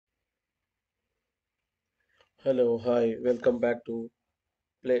Hello, hi, welcome back to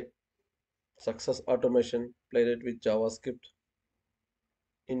Play Success Automation Playwright with JavaScript.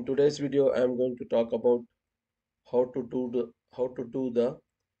 In today's video, I am going to talk about how to do the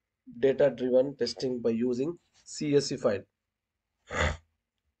data-driven testing by using CSV file.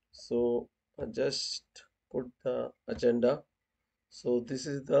 So I just put the agenda. So this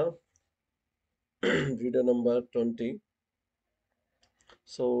is the video number 20.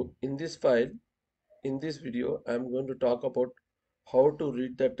 So in this video, I am going to talk about how to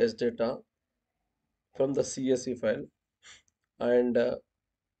read the test data from the CSV file and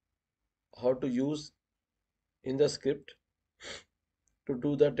how to use in the script to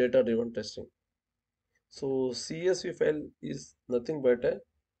do the data driven testing. So CSV file is nothing but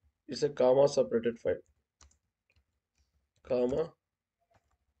it's a comma separated file, comma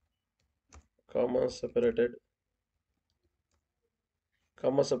comma separated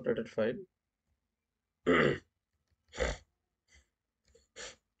comma separated file. The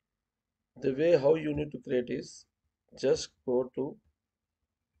way how you need to create is just go to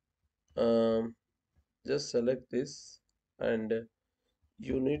um, just select this and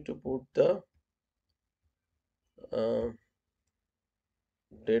you need to put the uh,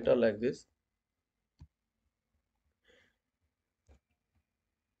 data like this.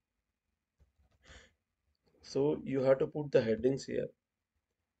 So you have to put the headings here.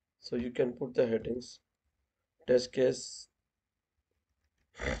 So you can put the headings test case,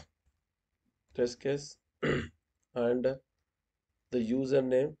 test case, and the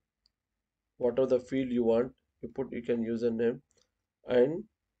username, whatever the field you want, you can username and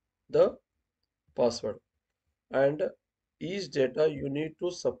the password. And each data you need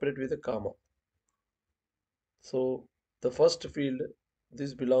to separate with a comma. So the first field,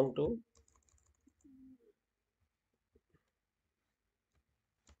 this belong to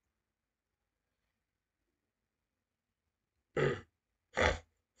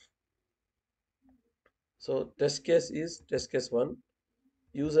so test case is test case 1,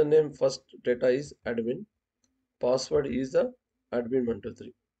 username first data is admin, password is the admin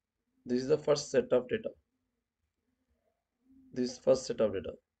 123. This is the first set of data. This first set of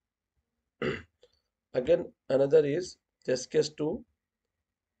data. Again another is test case 2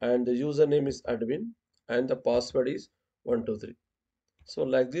 and the username is admin and the password is 123. So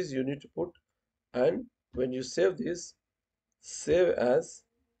like this you need to put, and when you save this, save as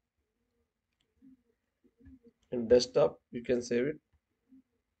in desktop, you can save it,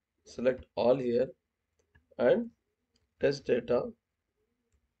 select all here and test data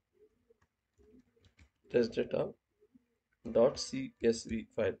dot csv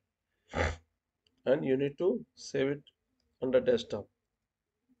file, and you need to save it under desktop.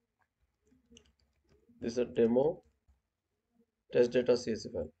 This is a demo test data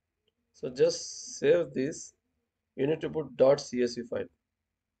csv file. So just save this. You need to put dot csv file.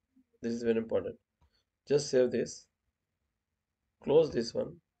 This is very important. Just save this, close this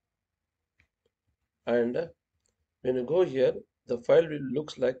one, and when you go here, the file will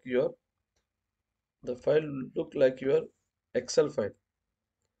look like your Excel file.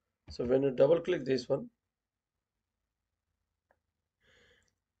 So when you double click this one,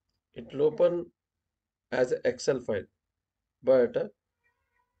 it will open as an Excel file. But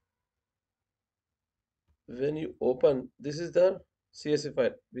when you open, this is the CSV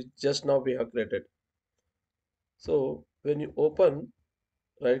file which just now we have created. So when you open,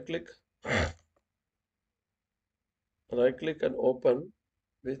 right click, and open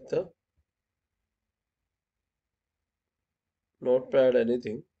with the notepad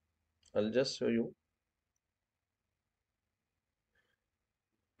anything. I'll just show you.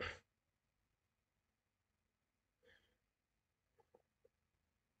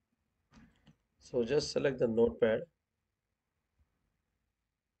 So just select the notepad.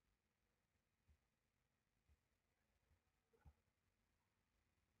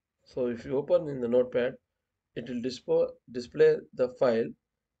 So if you open in the notepad, it will display the file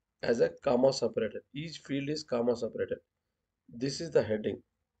as a comma separated. Each field is comma separated. This is the heading.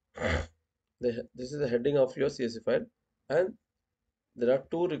 This is the heading of your CSV file, and there are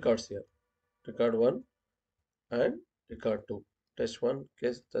two records here, record 1 and record 2, test 1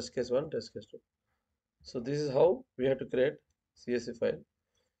 case, test case 1, test case 2. So this is how we have to create CSV file.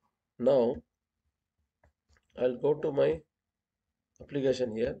 Now I'll go to my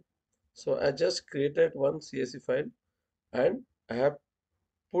application here. So I just created one CSV file and I have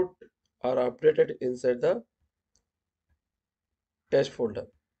put or updated inside the test folder.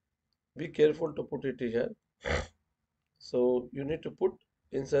 Be careful to put it here. So you need to put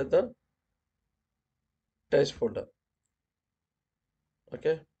inside the test folder.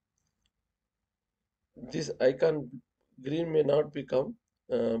 Okay. This icon green may not become,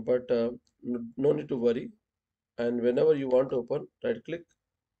 but no need to worry. And whenever you want to open, right click,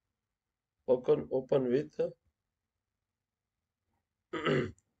 open with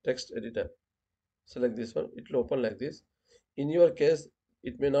text editor. Select this one, it will open like this. In your case,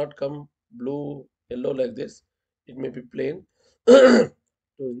 it may not come blue yellow like this, it may be plain. To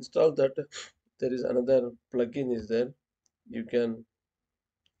install that, there is another plugin is there. You can,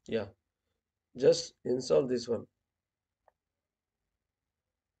 yeah, just install this one,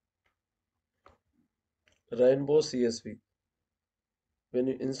 Rainbow CSV. When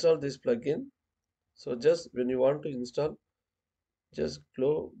you install this plugin, so just when you want to install, just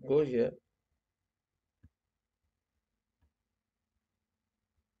go here,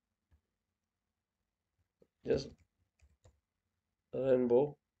 just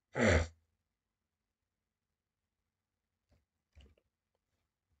Rainbow,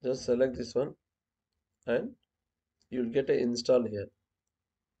 just select this one, and you'll get a install here.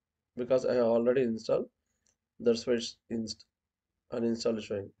 Because I have already installed, that's why it's uninstall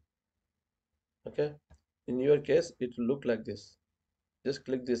showing. Okay, in your case it will look like this. Just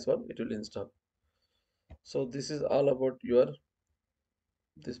click this one, it will install. So this is all about your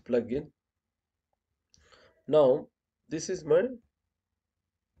this plugin. Now this is my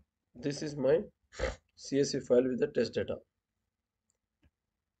CSV file with the test data.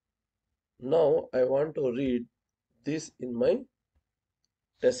 Now I want to read this in my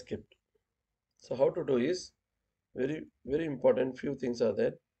test script. So how to do is very important. Few things are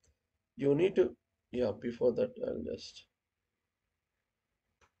there. You need to, yeah, before that I'll just,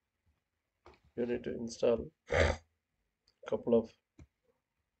 you need to install couple of,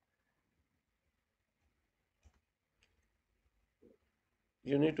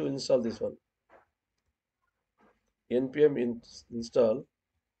 you need to install this one, npm install.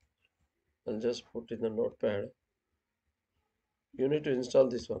 I'll just put in the notepad. You need to install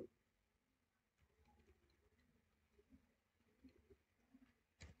this one,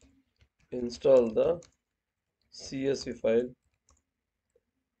 install the CSV file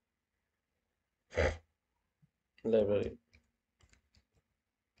library.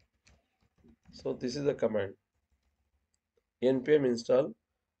 So this is the command, npm install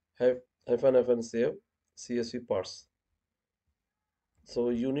hyphen save CSV parts. So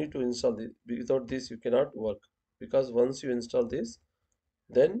you need to install this. Without this you cannot work, because once you install this,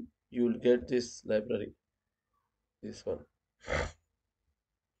 then you will get this library, this one,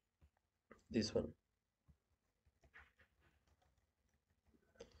 this one.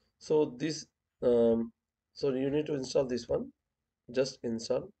 So this, so you need to install this one, just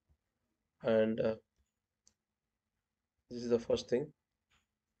install. And this is the first thing.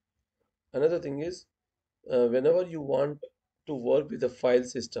 Another thing is, whenever you want to work with the file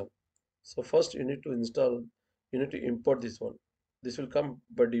system, so first you need to install, you need to import this one. This will come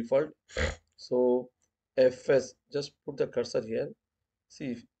by default. So fs, just put the cursor here.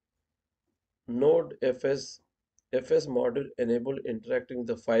 See, node fs module enable interacting with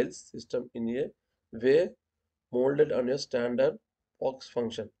the files system in a way molded on a standard box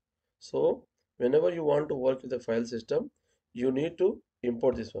function. So whenever you want to work with the file system, you need to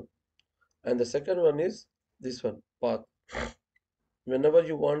import this one. And the second one is this one, path. Whenever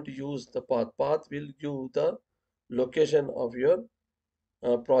you want to use the path will give the location of your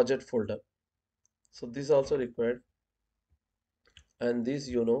project folder. So this also required. And this,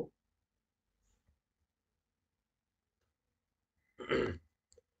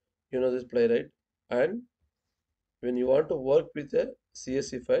 this Playwright. And when you want to work with a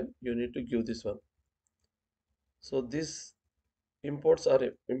CSV file, you need to give this one. So these imports are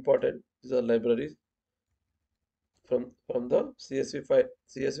important. These are libraries. From the CSV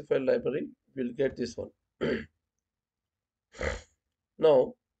file library, we'll get this one.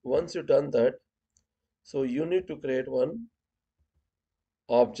 Now once you've done that, so you need to create one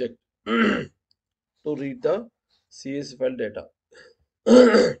object to read the CSV file data.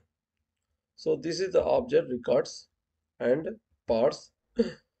 So this is the object records and parts.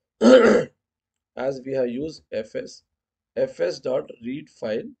 As we have used fs dot read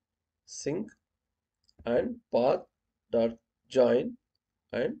file sync and path dot join,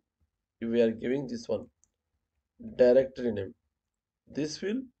 and we are giving this one directory name. This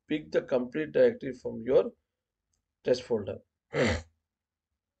will pick the complete directory from your test folder.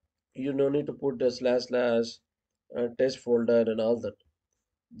 You no need to put the / test folder and all that.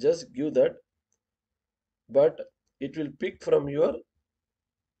 Just give that, but it will pick from your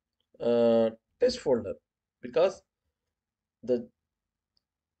uh, test folder, because the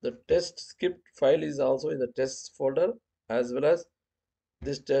the test script file is also in the test folder, as well as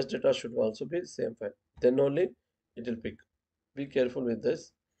this test data should also be same file. then only it will pick. Be careful with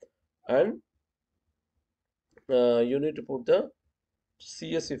this. And you need to put the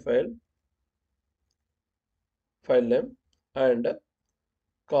CSV file name and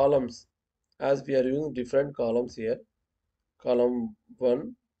columns, as we are using different columns here. Column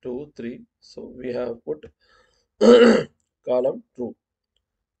 1, 2, 3. So we have put column true,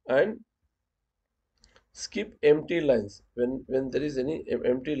 and skip empty lines when there is any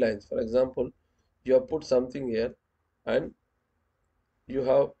empty lines. For example, you have put something here, and you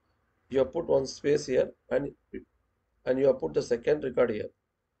have you have put one space here, and you have put the second record here.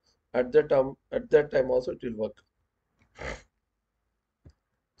 At that time also it will work.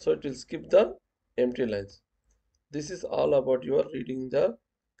 So it will skip the empty lines. This is all about your reading the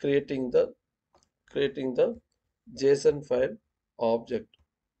creating the creating the JSON file object.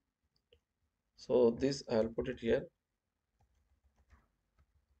 So this I'll put it here.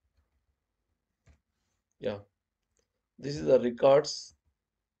 Yeah, this is the records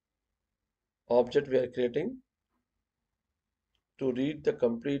object we are creating to read the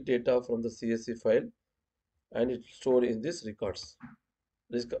complete data from the CSV file, and it stored in this records.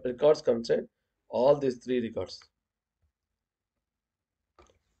 This records contain all these three records.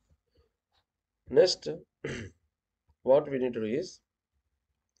 Next, what we need to do is,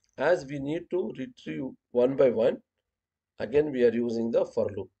 as we need to retrieve one by one, again we are using the for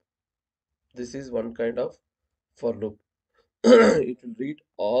loop. This is one kind of for loop. It will read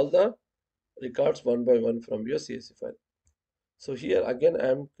all the records one by one from your CSV file. So here again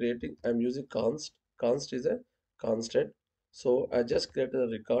I'm using const. Const is a constant. So I just created a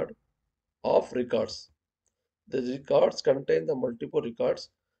record of records. The records contain the multiple records.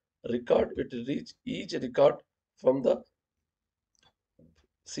 Record, it will reach each record from the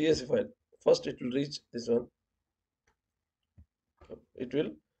CSV file. First it will reach this one. It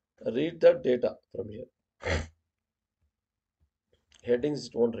will read the data from here. Headings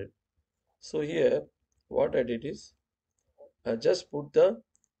it won't read. So here what I did is I just put the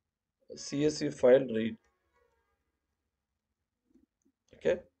CSV file read.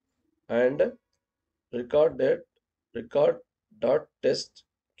 Okay, and record dot test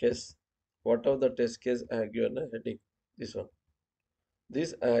case. Whatever the test case I have given a heading. This one.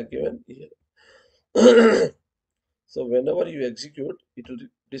 This I have given here. So whenever you execute, it will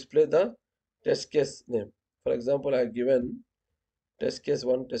display the test case name. For example, I have given test case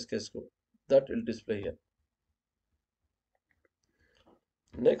 1, test case 2. That will display here.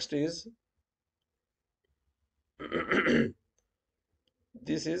 Next is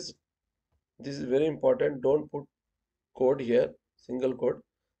this is this is very important. Don't put code here, single code.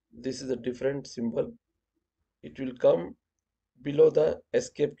 This is a different symbol. It will come below the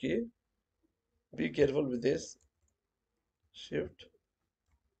escape key. Be careful with this. Shift.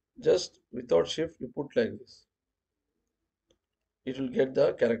 Just without shift, you put like this. It will get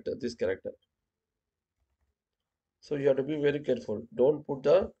the character, this character. So you have to be very careful. Don't put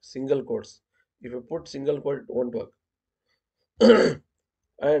the single quotes. If you put single quote, it won't work.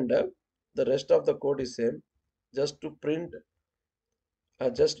 And the rest of the code is same. Just to print, I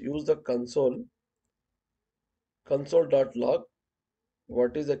just use the console.log.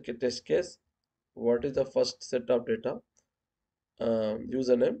 What is the test case? What is the first set of data?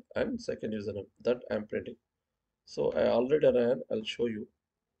 Username and second username that I'm printing. So I already ran. I'll show you.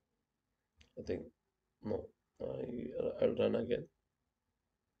 I think no. I'll run again.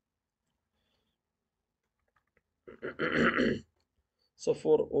 So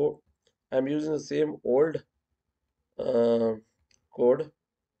I'm using the same old uh, code.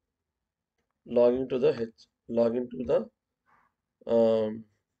 Login to the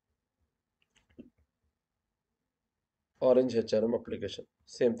Orange HRM application.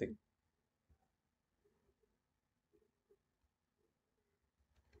 Same thing.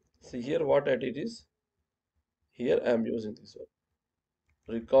 See here what I did is, here I am using this one.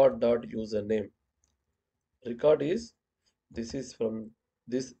 Record.username. Record is, this is from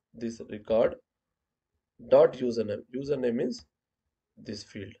this record dot username. Username means this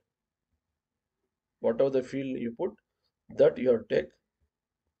field. Whatever the field you put, that you have take,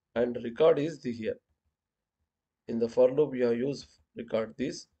 and record is the here. In the for loop you have used record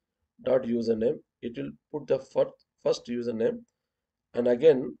this dot username. It will put the first username, and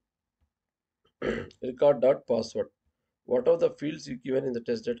again record dot password. Whatever the fields you given in the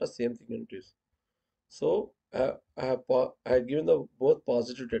test data, same thing you use. So I have given the both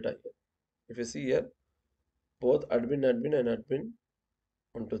positive data here. If you see here, both admin and admin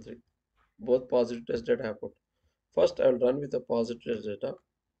 1 2 3, both positive test data I have put. First I will run with the positive test data.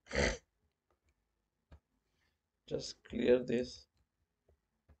 Just clear this.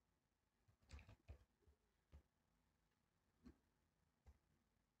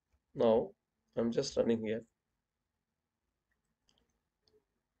 Now I'm just running here.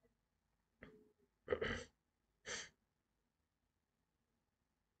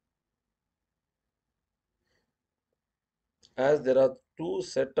 As there are two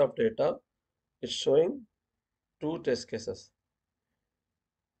set of data, it's showing two test cases.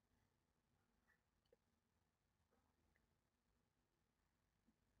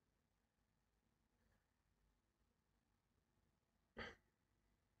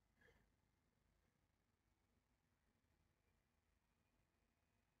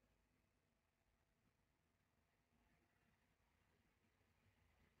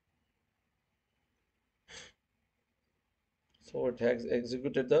 So it has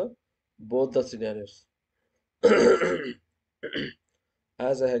executed the both the scenarios.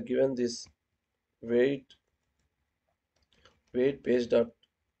 As I have given this wait page dot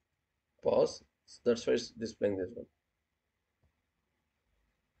pause, that's why it's displaying this one.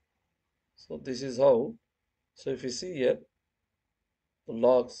 So this is how. So if you see here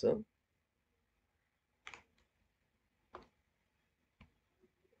logs,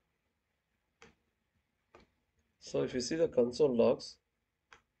 so if you see the console logs,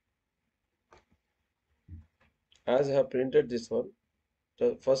 as I have printed this one,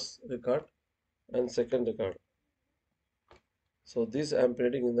 the first record and second record. So this I am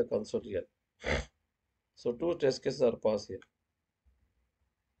printing in the console here. So two test cases are passed here.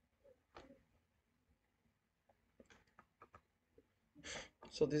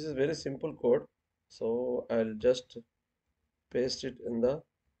 So this is very simple code. So I'll just paste it in the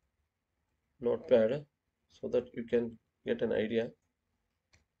notepad so that you can get an idea.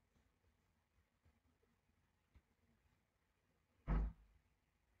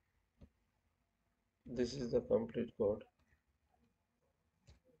 This is the complete code.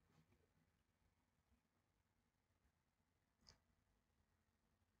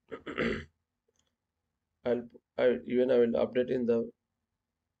 I'll I will update in the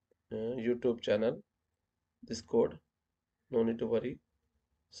YouTube channel this code. No need to worry.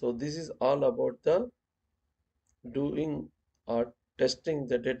 So this is all about the doing or testing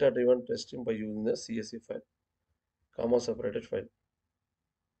the data driven testing by using the CSV file, comma separated file.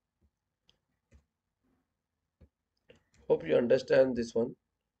 Hope you understand this one.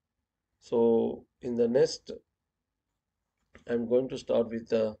 So in the next, I'm going to start with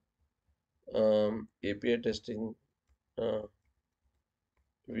the API testing uh,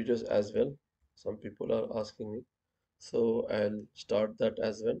 videos as well. Some people are asking me, so I'll start that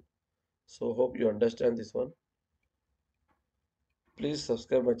as well. So hope you understand this one. Please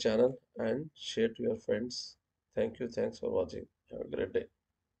subscribe my channel and share to your friends. Thank you. Thanks for watching. Have a great day.